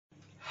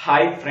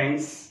Hi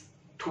friends,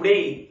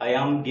 today I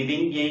am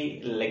giving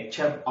a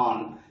lecture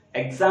on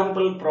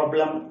example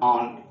problem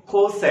on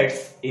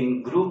cosets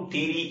in group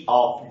theory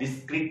of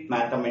discrete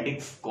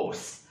mathematics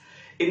course.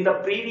 In the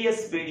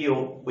previous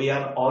video we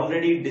are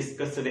already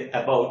discussed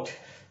about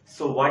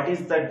what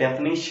is the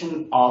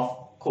definition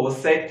of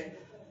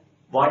coset,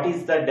 what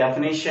is the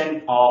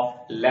definition of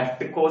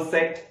left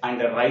coset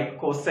and right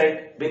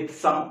coset with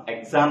some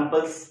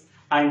examples,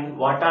 and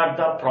what are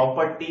the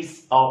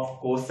properties of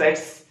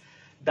cosets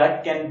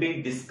that can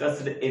be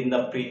discussed in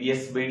the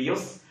previous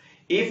videos.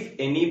 If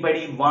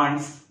anybody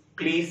wants,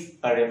 please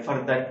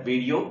refer that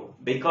video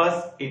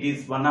because it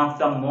is one of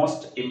the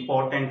most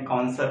important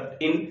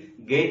concept in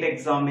GATE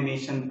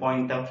examination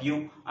point of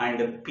view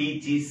and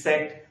PG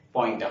set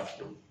point of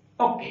view.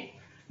 Okay.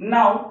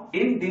 Now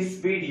in this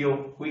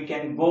video we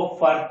can go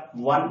for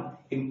one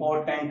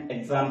important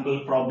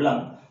example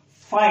problem.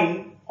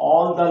 Find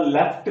all the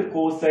left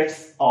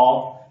cosets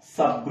of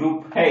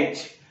subgroup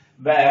H,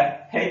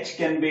 where H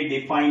can be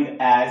defined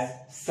as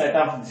set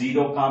of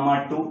 0,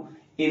 2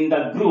 in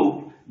the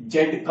group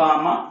Z,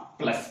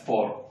 plus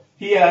 4.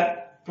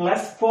 Here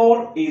plus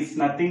 4 is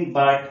nothing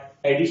but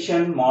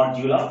addition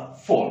modulo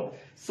 4.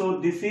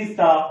 So this is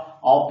the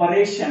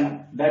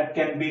operation that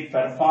can be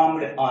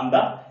performed on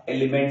the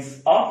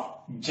elements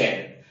of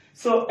Z.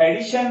 So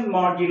addition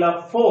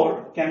modulo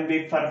 4 can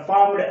be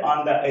performed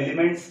on the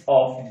elements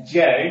of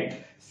Z.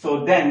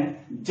 So then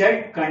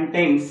Z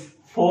contains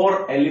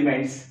 4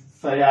 elements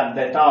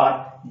that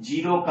are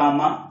 0,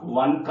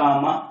 1,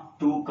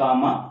 2,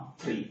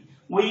 3.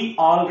 We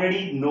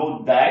already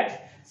know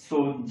that.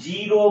 So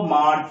 0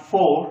 mod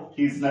 4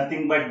 is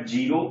nothing but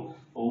 0,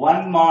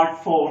 1 mod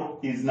 4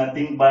 is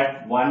nothing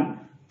but 1,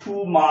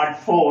 2 mod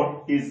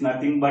 4 is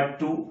nothing but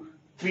 2,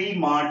 3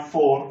 mod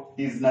 4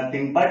 is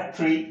nothing but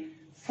 3,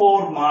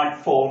 4 mod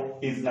 4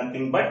 is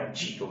nothing but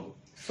 0.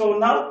 So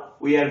now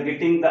we are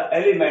getting the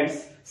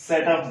elements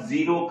set of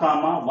 0,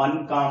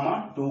 1,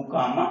 2,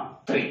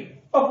 3.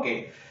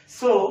 Okay,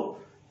 so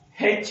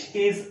H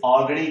is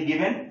already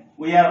given.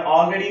 We are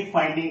already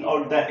finding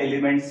out the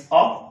elements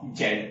of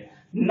Z.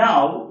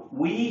 Now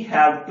we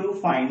have to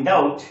find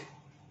out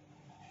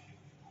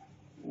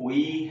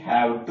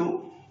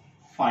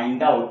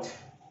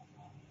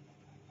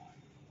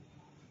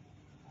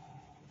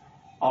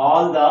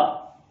all the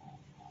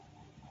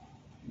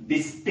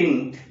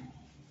distinct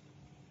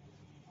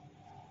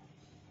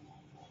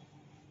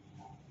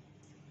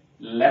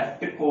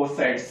left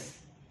cosets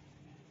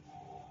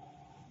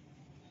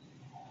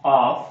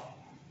of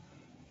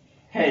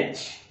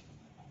H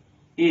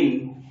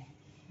in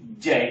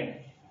Z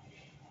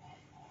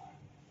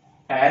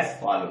as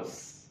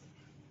follows.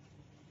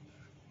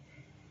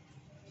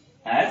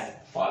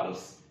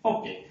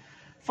 Okay,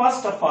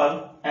 first of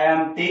all I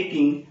am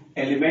taking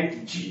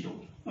element 0.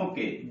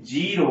 Okay,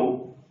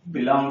 0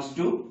 belongs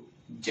to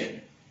Z.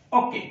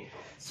 Okay,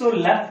 so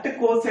left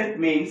coset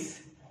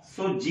means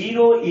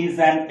 0 is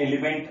an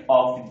element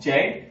of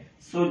Z.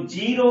 So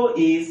 0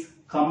 is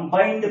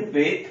combined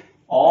with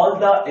all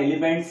the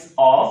elements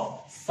of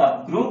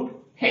subgroup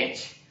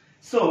H.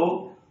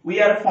 So we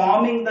are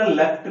forming the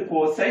left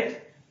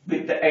coset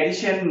with the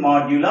addition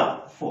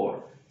modulo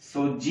 4.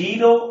 So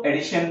 0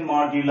 addition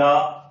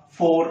modulo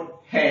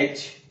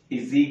 4H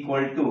is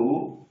equal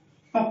to,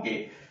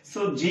 okay,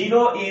 so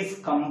 0 is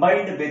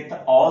combined with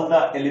all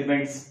the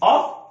elements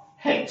of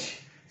H.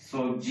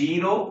 So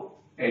 0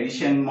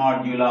 addition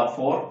modulo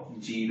 4,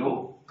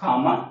 0,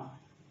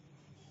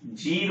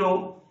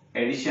 0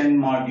 addition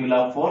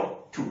modulo 4,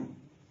 2.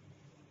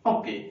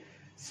 Okay,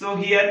 so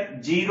here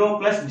 0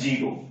 plus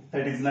 0,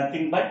 that is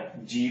nothing but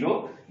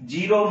 0.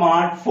 0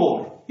 mod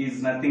 4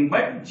 is nothing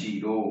but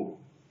 0.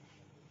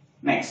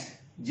 Next,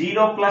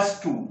 0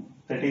 plus 2,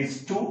 that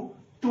is 2.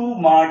 2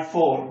 mod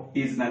 4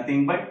 is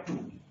nothing but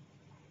 2.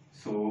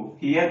 So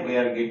here we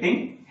are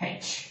getting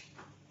H.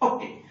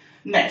 Okay,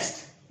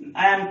 next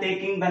I am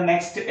taking the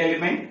next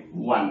element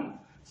 1.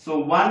 So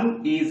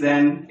 1 is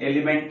an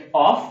element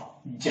of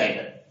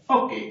Z.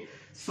 Okay,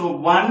 so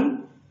 1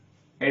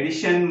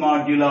 addition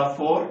modulo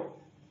 4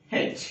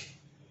 H.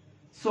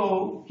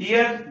 So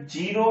here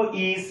 0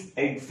 is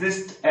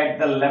exist at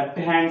the left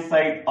hand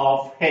side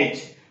of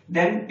H,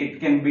 then it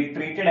can be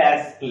treated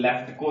as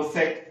left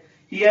coset.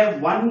 Here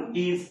 1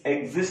 is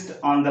exist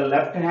on the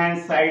left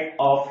hand side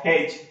of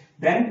H,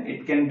 then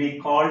it can be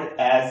called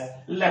as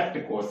left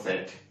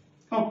coset.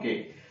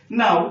 Okay,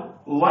 now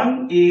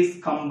 1 is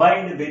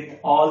combined with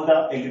all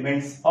the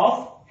elements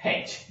of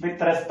H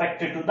with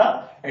respect to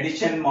the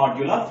addition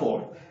modulo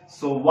 4.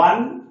 So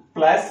 1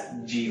 plus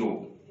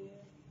 0.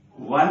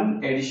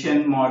 1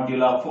 addition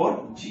modulo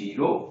 4,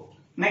 0.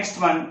 Next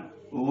one,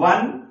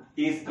 1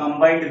 is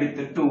combined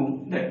with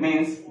 2. That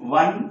means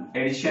 1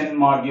 addition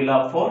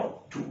modulo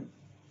 4, 2.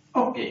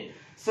 Okay.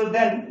 So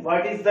then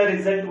what is the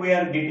result we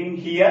are getting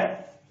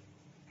here?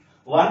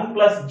 1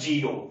 plus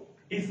 0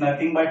 is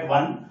nothing but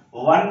 1.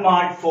 1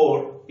 mod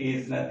 4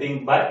 is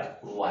nothing but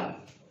 1.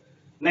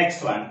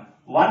 Next one,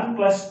 1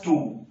 plus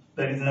 2,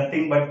 that is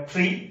nothing but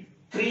 3.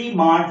 3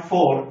 mod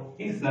 4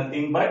 is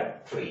nothing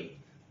but 3.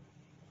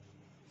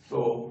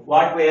 So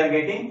what we are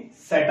getting?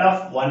 Set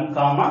of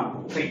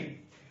 1, 3.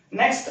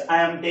 Next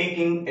I am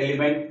taking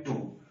element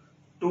 2.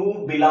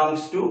 2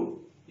 belongs to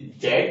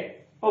Z.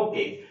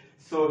 Okay.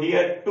 So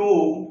here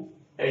 2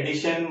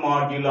 addition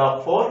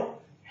modulo for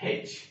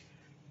H.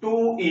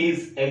 2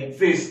 is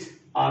exist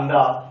on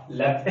the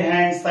left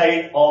hand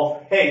side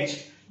of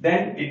H,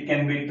 then it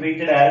can be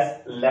treated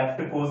as left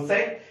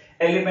coset.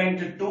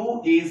 Element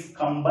 2 is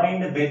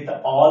combined with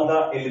all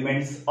the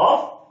elements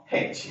of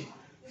H.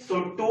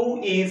 So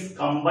 2 is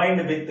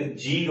combined with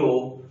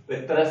 0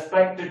 with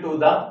respect to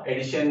the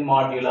addition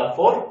modulo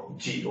for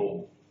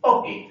 0.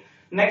 Okay.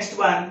 Next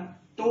one,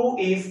 2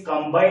 is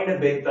combined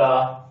with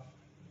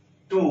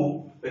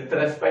 2 with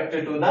respect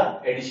to the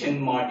addition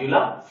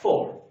modulo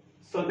 4.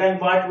 So then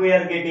what we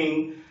are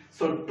getting?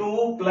 So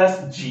 2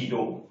 plus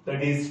 0,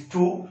 that is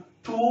 2.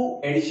 2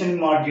 addition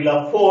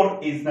modulo 4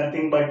 is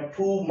nothing but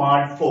 2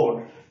 mod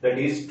 4, that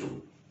is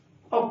 2.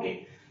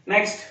 Okay.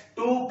 Next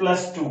 2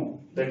 plus 2,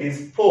 that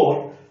is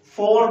 4.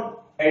 4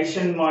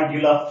 addition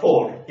modulo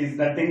 4 is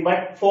nothing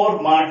but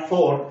 4 mod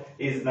 4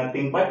 is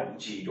nothing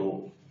but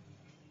 0.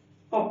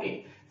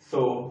 Okay.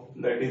 So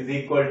that is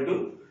equal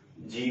to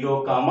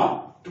 0,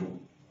 2.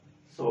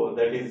 So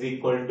that is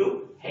equal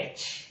to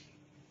H.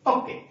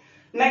 Okay.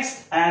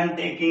 Next I am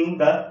taking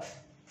the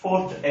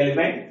fourth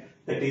element,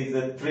 that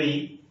is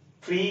 3.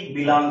 3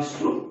 belongs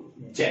to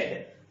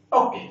Z.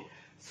 Okay.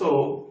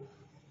 So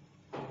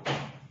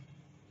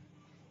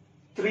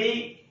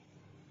 3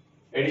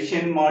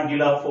 addition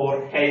modulo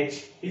for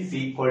H is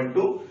equal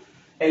to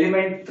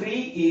element 3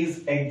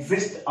 is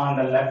exist on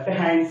the left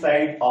hand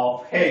side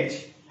of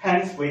H.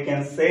 Hence we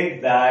can say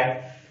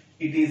that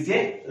it is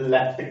a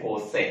left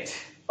coset.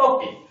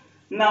 Okay.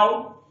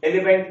 Now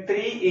element 3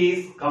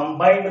 is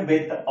combined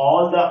with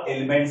all the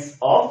elements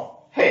of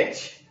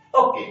H.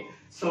 Okay.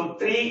 So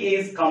 3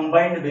 is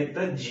combined with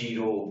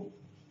 0.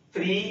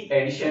 3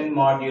 addition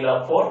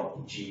modulo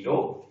for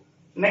 0.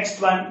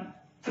 Next one,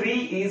 3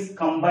 is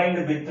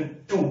combined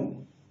with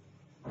 2.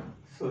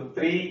 So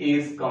 3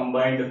 is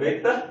combined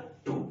with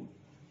 2.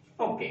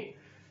 Okay.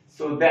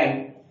 So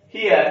then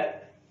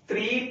here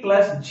 3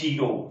 plus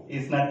 0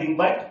 is nothing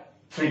but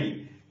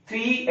 3.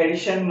 3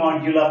 addition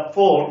modulo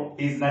 4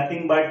 is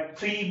nothing but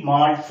 3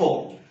 mod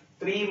 4.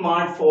 3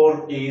 mod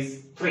 4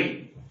 is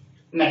 3.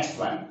 Next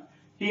one.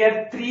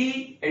 Here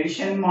 3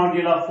 addition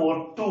modulo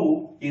for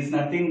 2 is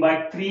nothing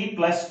but 3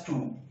 plus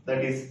 2,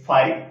 that is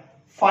 5.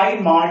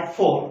 5 mod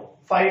 4.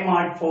 5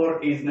 mod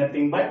 4 is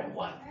nothing but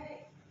 1.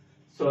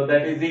 So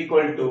that is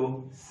equal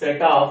to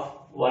set of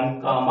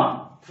 1,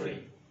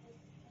 3.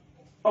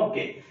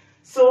 Okay.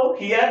 So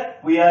here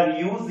we are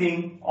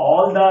using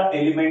all the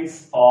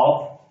elements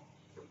of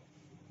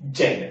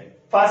Z.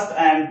 First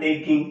I am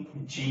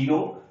taking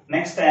 0,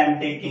 next I am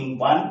taking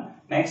 1,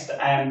 next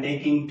I am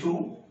taking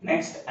 2,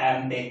 next I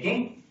am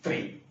taking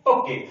 3.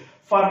 Okay.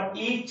 For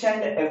each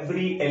and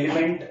every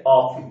element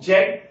of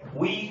Z,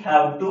 we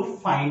have to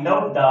find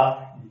out the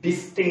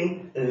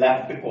distinct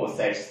left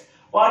cosets.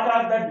 What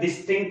are the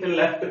distinct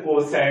left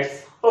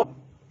cosets?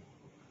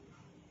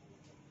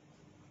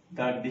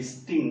 The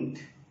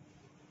distinct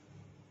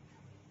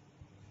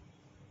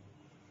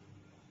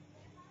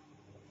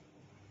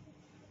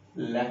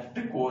left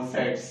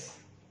cosets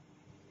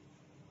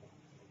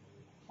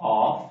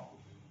of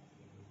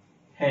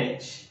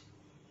H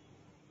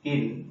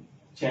in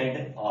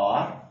Z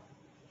are,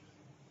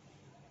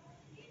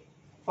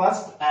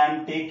 first I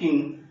am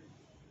taking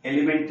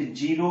element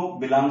 0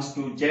 belongs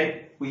to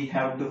Z, we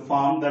have to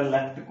form the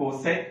left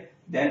coset,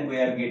 then we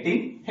are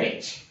getting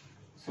H.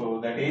 So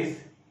that is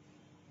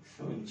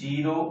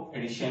 0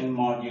 addition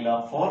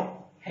modulo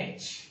for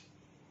H.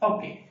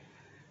 Okay.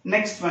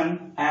 Next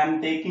one, I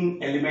am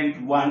taking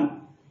element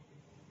 1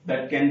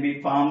 that can be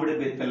formed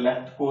with the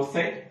left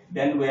coset,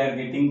 then we are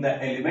getting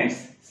the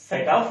elements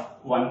set of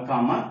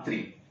 1,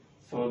 3.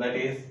 So that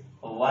is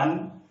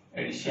 1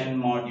 addition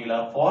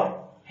modulo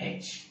for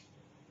H.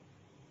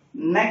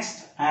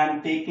 Next I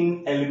am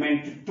taking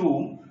element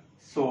 2.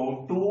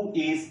 So 2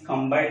 is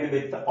combined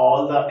with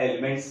all the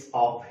elements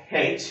of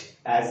H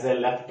as a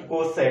left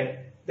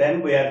coset,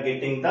 then we are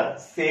getting the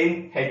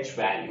same H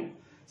value.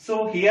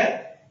 So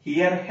here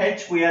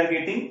H we are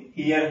getting,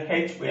 here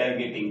H we are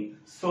getting,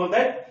 so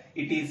that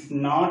it is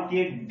not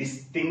a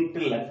distinct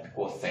left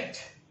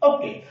coset.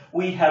 Okay,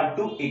 we have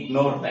to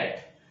ignore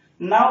that.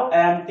 Now I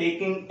am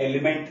taking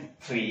element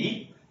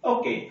 3.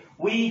 Okay,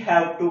 we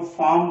have to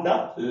form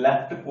the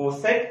left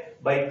coset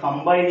by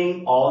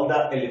combining all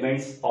the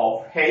elements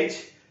of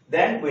H,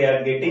 then we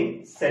are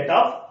getting set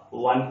of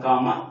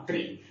 1,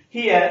 3.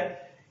 Here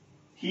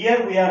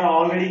we are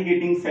already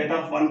getting set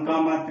of 1,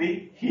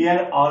 3.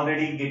 Here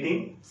already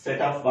getting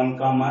set of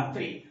 1,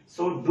 3.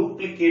 So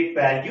duplicate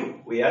value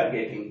we are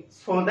getting,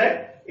 so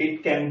that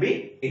it can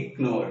be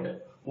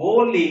ignored.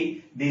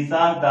 Only these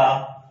are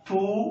the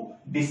two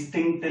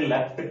distinct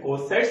left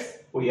cosets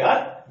we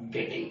are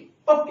getting.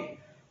 Okay.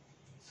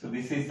 So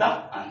this is the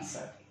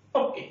answer.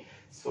 Okay.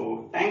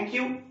 So thank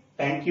you.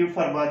 Thank you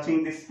for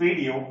watching this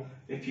video.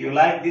 If you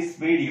like this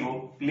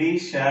video,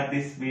 please share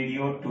this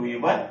video to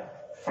your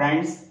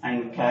friends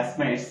and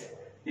classmates.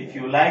 If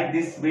you like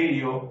this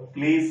video,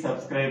 please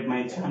subscribe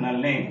my channel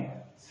name.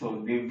 So,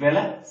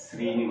 DIVVELA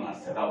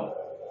Srinivasa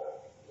Rao.